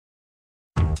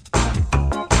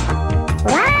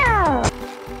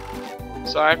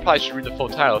So I probably should read the full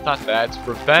title. It's not that. It's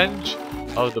Revenge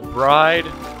of the Bride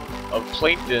of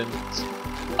Plankton's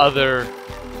Other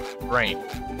Brain.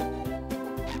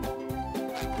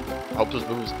 I hope this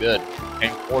movie's good.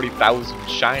 And 40,000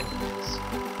 shinies.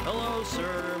 Hello,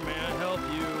 sir. May I help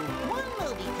you? One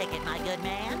movie ticket, my good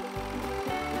man.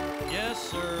 Yes,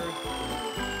 sir.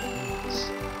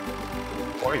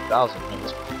 40,000.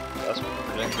 That's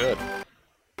pretty dang good.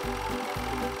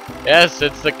 Yes,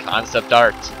 it's the concept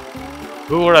art.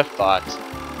 Who would have thought?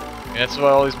 And that's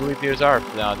what all these movie theaters are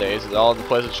nowadays. Is all the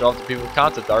places show off to people with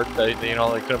concept art that they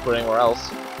couldn't put anywhere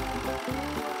else.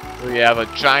 So you have a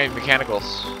giant mechanical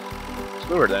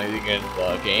Squidward than anything in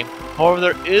the game. However,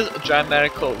 there is a giant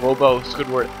mechanical Robo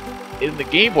Squidward in the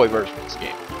Game Boy version of this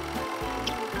game.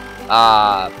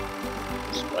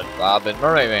 SpongeBob in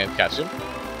Mermaid Man costume.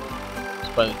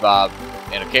 SpongeBob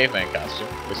in a caveman costume.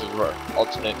 This is for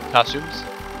alternate costumes.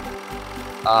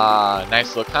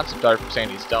 Nice little concept art for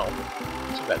Sandy Stone.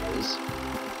 That's what that is.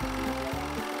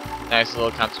 Nice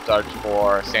little concept art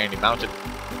for Sandy Mountain.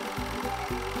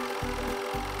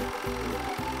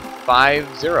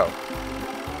 5-0.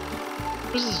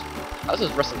 How's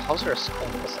this wrestling? How's her skull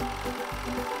wrestling?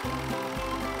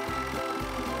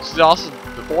 She's also,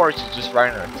 before she's just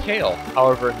riding her tail.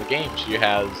 However, in the game, she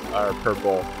has our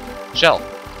purple shell.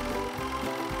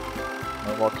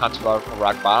 No more concept art from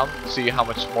Rock Bottom. See how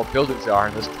much more buildings there are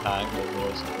in this time than there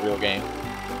is in the real game.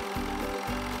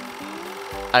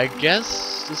 I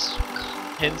guess this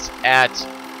hints at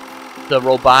the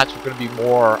robots are going to be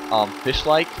more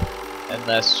fish-like and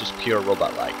less just pure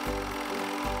robot-like.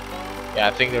 Yeah,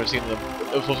 I think they were seeing them.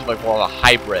 It was supposed to be like more of a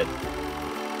hybrid,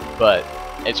 but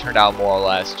it turned out more or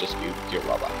less just be pure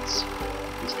robots.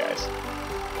 These guys.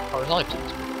 Oh, there's only 2.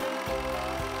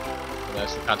 And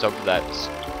that's the concept for that.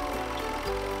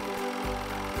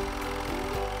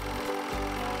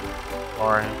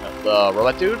 Or the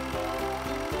robot dude.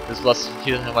 There's less.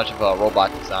 He doesn't have much of a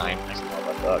robot design. Actually,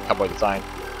 more of a cowboy design.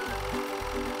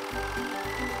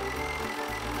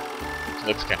 It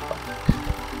looks kind of fun.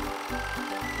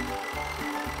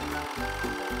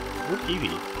 Who'd he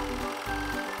be?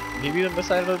 Maybe the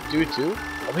Messiah dude too?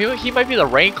 Or maybe he might be the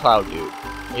Rain Cloud dude.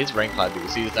 He's Rain Cloud dude.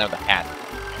 See, he doesn't have the hat.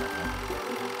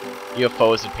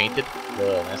 UFO isn't painted.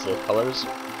 The nice little colors.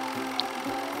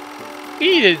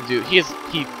 He didn't do.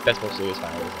 That's mostly his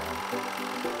final design.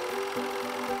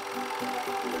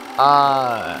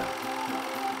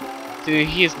 See,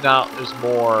 he is now. There's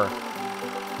more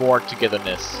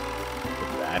togetherness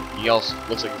with that. He also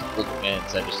looks like he's holding in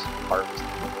instead of just part of his team.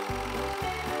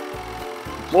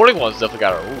 The floating one's definitely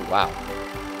got a. Ooh, wow.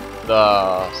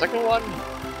 The second one,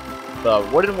 the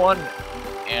wooden one,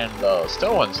 and the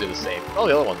stone ones do the same. Oh,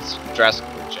 the other one's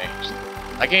drastically changed.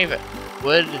 I can't even.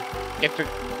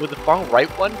 Would the far right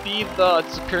one be the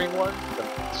disappearing one? The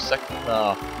second,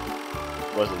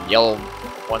 was it yellow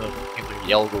one of the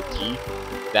yellow goatee?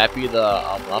 Would that be the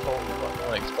lava one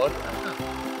that exploded? I don't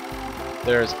know.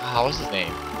 There's what's his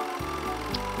name?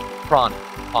 Prawn.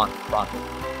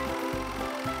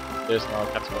 There's no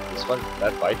concept of this one.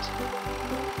 That bites.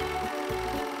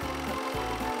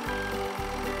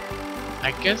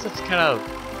 I guess it's kind of.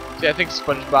 See, I think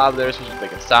SpongeBob there is supposed to be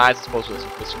like a size as opposed to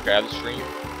Mr. Krabs stream.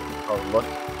 Or look.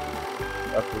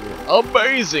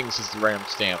 Amazing, says the random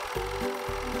stamp.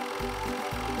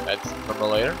 That's from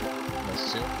later, I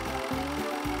assume.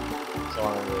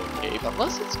 Someone in the cave,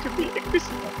 unless it could be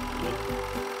increasing that cave.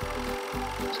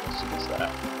 I'm just gonna assume it's that.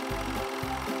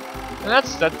 And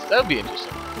that would be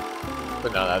interesting.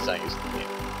 But no, that's not used in the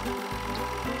game.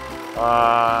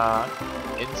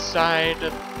 Inside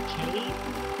a cave?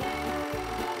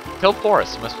 Kelp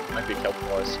Forest, might be Kelp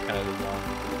Forest, kind of design.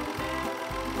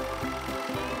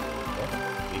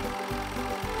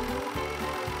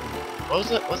 What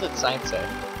was that sign say?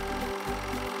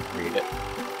 Read it.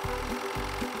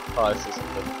 Oh, this is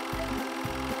something.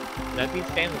 Does that mean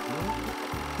stand with moon?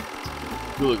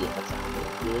 Gula Gula, that's not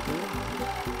Gula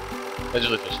Gula?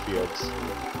 Jellyfish fields.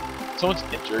 Someone's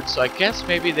injured, so I guess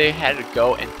maybe they had to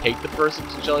go and take the person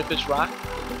to Jellyfish Rock,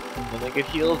 and then they get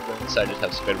healed, then decided to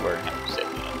have Squidward and have him save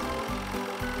the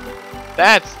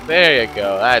end. There you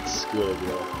go, that's Gula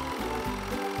Gula.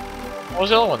 What was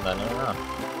the other one then? I don't know.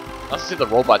 Let's see the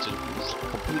robots are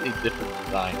completely different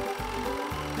design.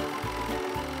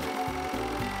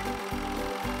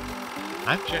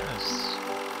 I'm generous.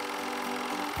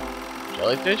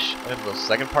 Jellyfish? And the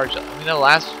second part, I mean the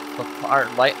last part,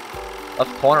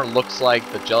 left corner looks like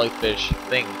the jellyfish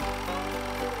thing.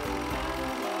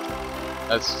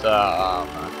 That's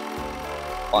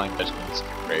Flying Dutchman's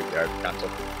graveyard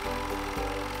concept.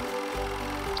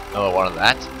 Another one of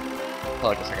that.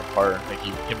 Probably like a second part, like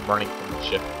him running from the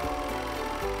ship.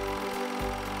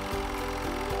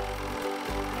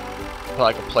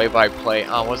 put like a play-by-play,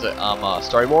 what was it,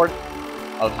 storyboard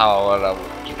of how an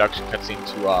introduction cutscene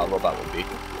to Robot would be.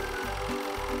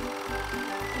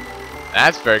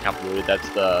 That's very convoluted. That's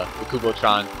the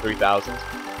Kubotron 3000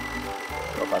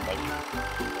 robot like.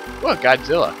 What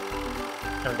Godzilla?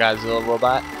 Kind of Godzilla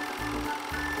robot.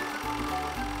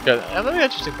 Good. And an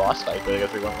interesting boss fight. But I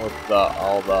guess we went with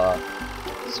all the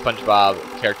SpongeBob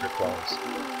character clones.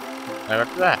 And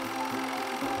after that,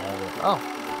 oh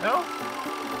no.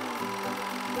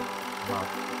 Oh,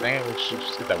 dang it, we should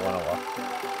just get that one off.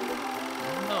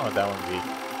 No, that one be.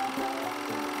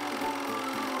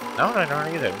 No, I don't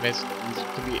either. These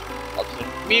could be opposite.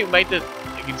 Me, you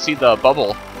can see the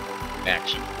bubble in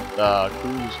action. The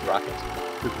cruise rocket,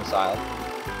 cruise missile,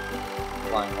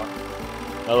 flying one.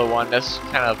 Another one. That's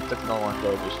kind of another one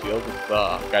Villager's Field with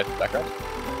the guys in the background.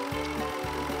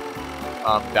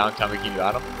 Downtown Bikini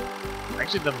Bottom.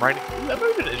 Actually, them riding. That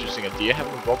might be an interesting idea.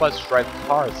 Having robots drive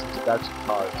cars into back of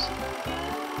cars.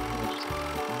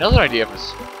 Another idea for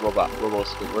this Robo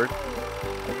Squidward.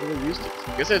 I've never used it. I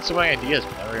guess I had so many ideas,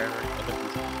 but never ended up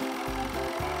using it.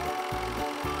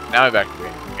 Now I'm back to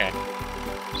green. Okay.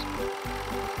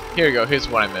 Here we go. Here's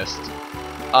what I missed.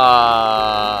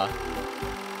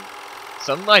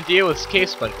 Some idea with Cave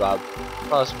SpongeBob.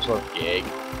 Probably some sort of gag.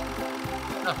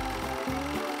 Oh.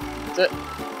 That's it.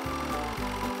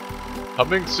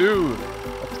 Coming soon.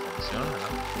 What's coming soon? I don't know.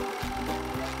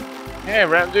 Hey,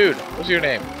 random dude. What's your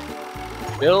name?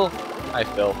 Phil? Hi,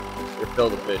 Phil. You're Phil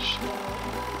the fish.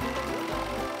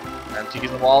 Antiques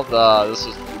in the wall. This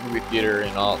is the movie theater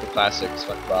and all the classic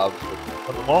SpongeBob.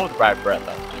 The one with the bright breath.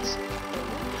 That was nice.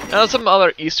 Now some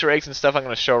other Easter eggs and stuff I'm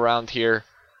going to show around here.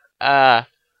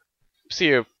 See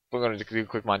if we're going to do a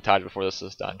quick montage before this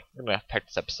is done. We're going to pack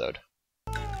this episode.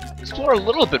 Explore a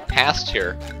little bit past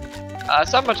here.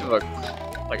 It's not much of a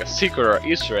secret or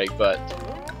Easter egg, but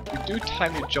if you do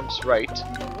time your jumps right,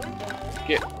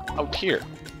 get out here.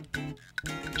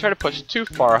 Try to push too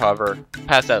far, however,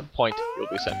 past that point, you'll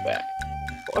be sent back.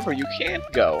 However, you can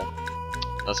go.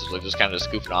 This is just kind of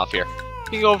just goofing off here.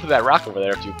 You can go over that rock over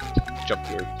there if you jump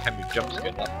your time your jumps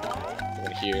good enough.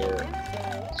 Over here,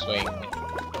 swing,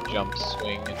 jump,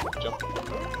 swing, and jump.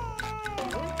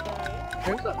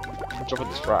 Here's that. Jump with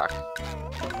this rock.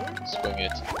 Swing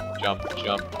it, jump,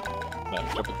 jump. Now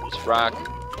jump with this rock.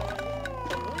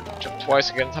 Jump twice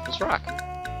again on top of this rock.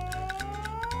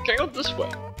 Can't go this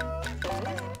way.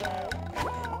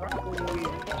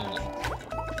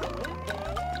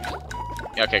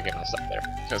 Yeah, okay, no, stop there. I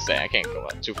was gonna say I can't go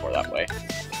too far that way.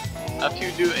 After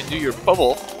you do your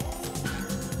bubble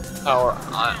power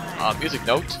on music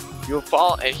note, you will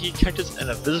fall and he catches an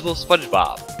invisible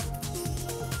SpongeBob.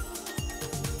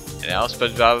 And now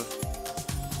SpongeBob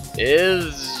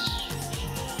is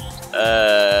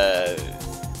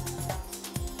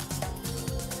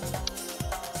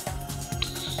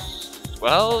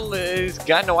well, he's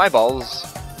got no eyeballs.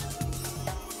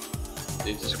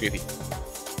 It's just creepy.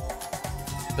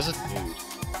 This is nude.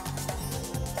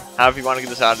 However, if you want to get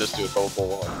this out, just do a bubble bowl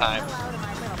one more time.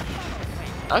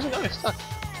 How's it going? It's stuck.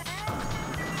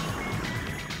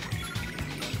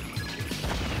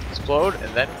 Explode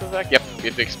and then go back. Yep, you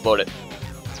have to explode it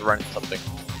to run something.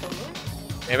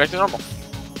 Maybe back to normal.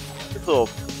 Good little.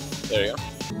 There you go.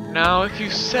 Now, if you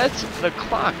set the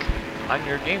clock on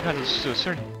your game console to a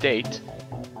certain date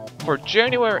for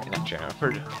January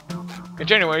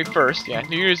 1st, yeah,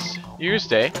 New Year's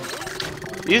Day,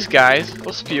 these guys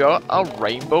will spew out a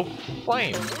rainbow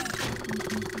flame.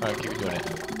 Alright, keep doing it.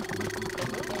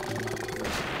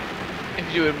 If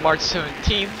you do it March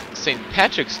 17th, St.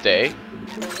 Patrick's Day,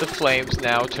 the flames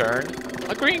now turn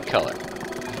a green color.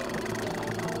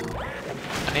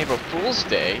 On April Fool's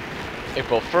Day,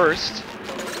 April 1st,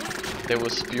 they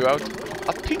will spew out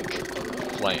a pink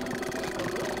flame.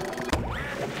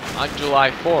 On July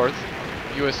 4th,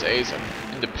 USA's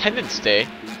Independence Day,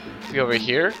 see over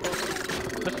here,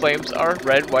 the flames are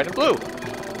red, white, and blue.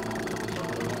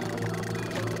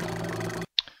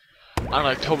 On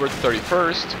October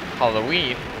 31st,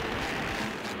 Halloween,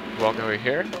 walk over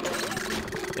here,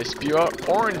 they spew out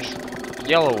orange,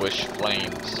 yellowish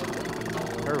flames.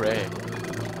 Hooray.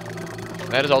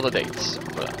 That is all the dates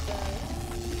for that.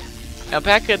 Now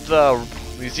back at the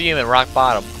museum in Rock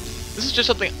Bottom, this is just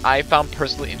something I found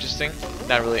personally interesting,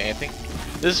 not really anything.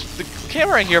 The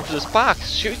camera in here for this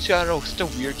box shoots you, I don't know, just a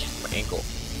weird camera angle.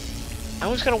 I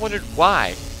always kind of wondered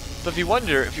why, but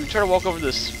if you try to walk over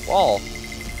this wall,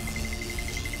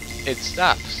 it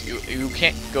stops. You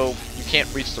can't go, you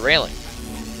can't reach the railing.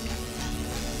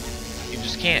 You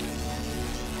just can't.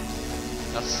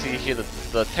 Now see here,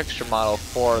 the texture model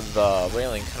for the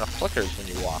railing kind of flickers when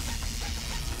you walk.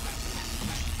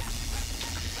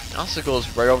 It also goes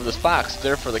right over this box.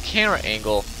 Therefore, the camera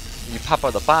angle, when you pop out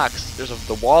of the box, there's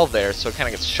the wall there, so it kind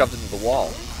of gets shoved into the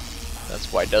wall.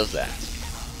 That's why it does that.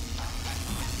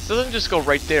 So it doesn't just go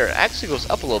right there. It actually goes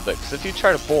up a little bit, because if you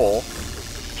try to bowl,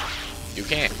 you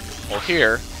can't. Well,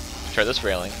 here, try this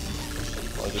railing.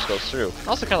 Well, it just goes through. It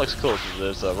also kind of looks cool, because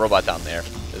there's a robot down there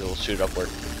that will shoot upward.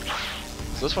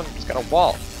 So this one, it's got a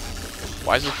wall.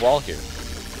 Why is this wall here?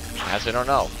 I actually don't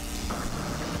know.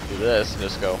 Do this and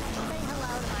just go.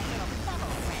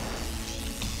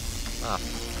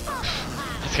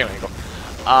 That's the angle.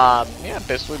 Yeah,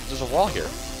 basically there's a wall here.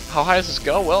 How high does this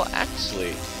go? Well,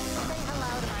 actually,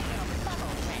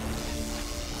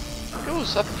 it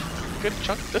goes up a good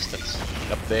chunk of distance.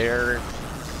 Up there.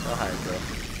 How high it go?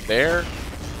 There.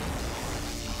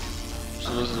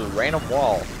 So this is a random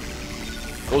wall.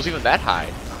 It goes even that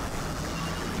high.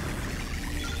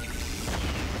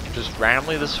 Just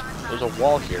randomly, there's a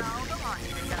wall here.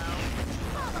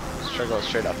 Let's try to go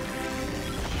straight up.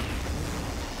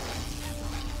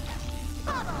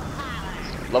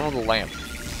 Level the lamp.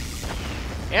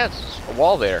 Yeah, it's just a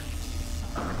wall there.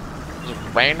 There's a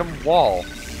random wall.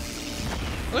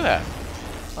 Look at that.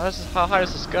 How high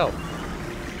does this go?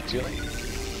 Ceiling?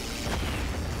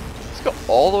 Let's go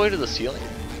all the way to the ceiling?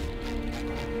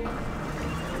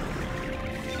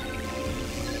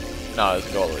 No, it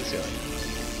doesn't go all the way to the ceiling.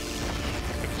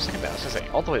 For a second, I was gonna say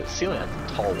all the way to the ceiling.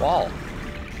 That's a tall wall.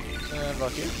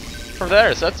 About here. From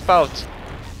there, so that's about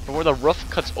from where the roof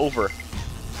cuts over.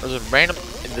 There's a random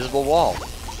invisible wall.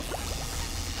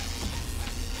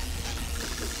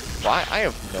 Why? I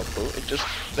have no clue. It just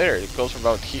there. It goes from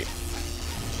about here.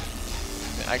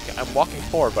 I'm walking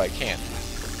forward, but I can't.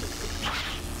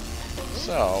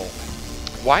 So,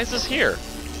 why is this here?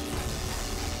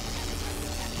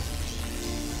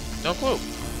 No clue.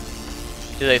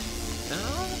 Did they? No,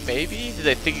 maybe. Did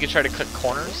they think you could try to cut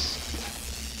corners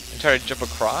and try to jump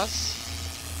across?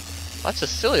 Well, that's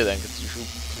just silly then, because you can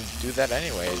do that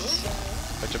anyways.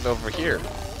 But jump over here,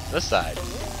 this side.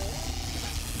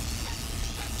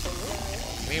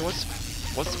 I mean, what's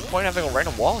the point of having a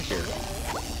random wall here?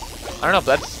 I don't know,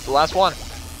 but that's the last one.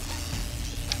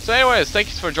 So anyways, thank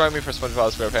you for joining me for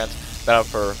Spongebob Squarepants. That out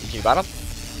for Bikini Bottom.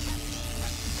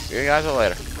 See you guys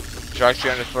later. Sharks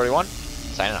 331,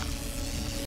 signing out.